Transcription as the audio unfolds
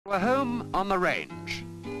We're home on the range.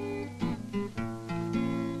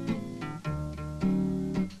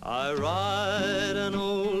 I ride an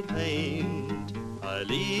old paint, I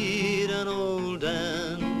lead an old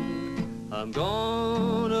Dan. I'm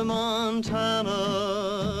going to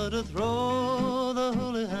Montana to throw the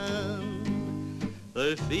holy hand.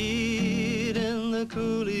 They feed in the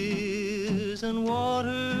coulees and water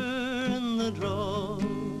in the draw.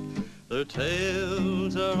 Their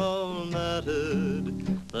tails are all matted,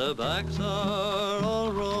 their backs are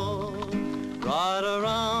all raw. Ride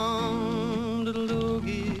around, little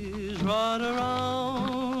doggies, ride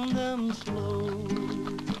around them slow.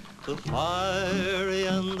 The fiery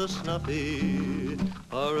and the snuffy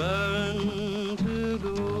are raring to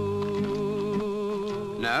go.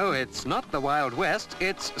 No, it's not the Wild West.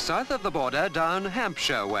 It's south of the border down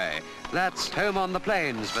Hampshire way. That's home on the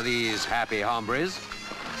plains for these happy hombres.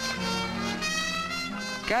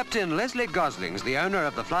 Captain Leslie Gosling's the owner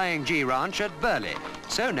of the Flying G Ranch at Burley,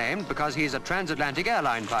 so named because he's a transatlantic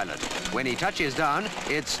airline pilot. When he touches down,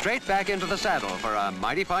 it's straight back into the saddle for a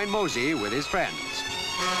mighty fine mosey with his friends.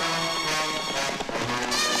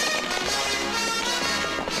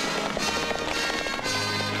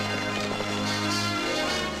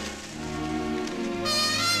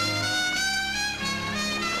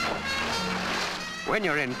 When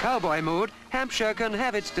you're in cowboy mood, Hampshire can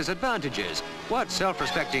have its disadvantages. What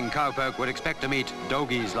self-respecting cowpoke would expect to meet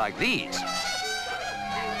doggies like these?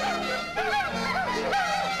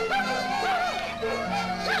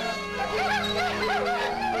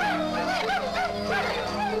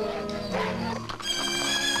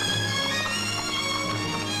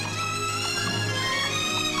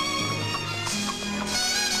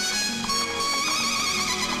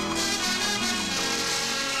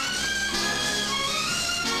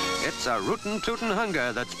 It's a rootin' tootin'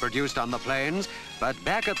 hunger that's produced on the plains, but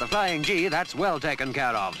back at the Flying G, that's well taken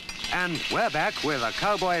care of. And we're back with a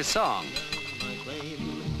cowboy's song.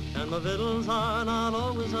 And my victuals are not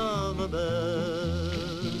always of the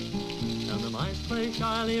best, and the mice play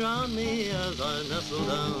shyly round me as I nestle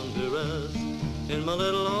down to rest in my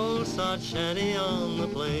little old sod shanty on the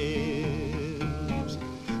plains.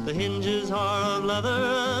 The hinges are of leather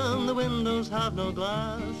and the windows have no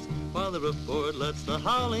glass, while the roof board lets the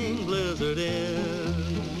howling blizzard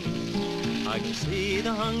in. I can see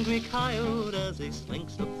the hungry coyote as he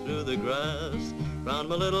slinks up through the grass round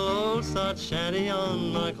my little old sod shanty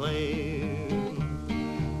on my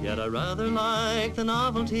claim. Yet I rather like the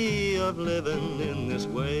novelty of living in this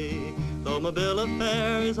way, though my bill of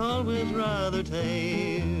fare is always rather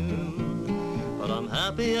tame. But I'm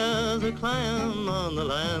happy as a clam on the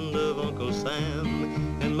land of Uncle Sam,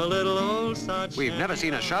 in my little old sod We've never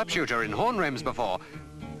seen a sharpshooter in horn rims before,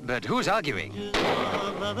 but who's arguing?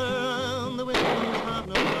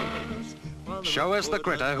 Show us the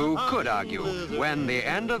critter who could argue when the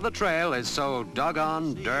end of the trail is so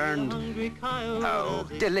doggone derned, oh,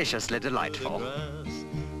 deliciously delightful.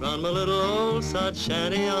 Round my little old sod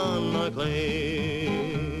shanty on my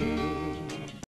claim.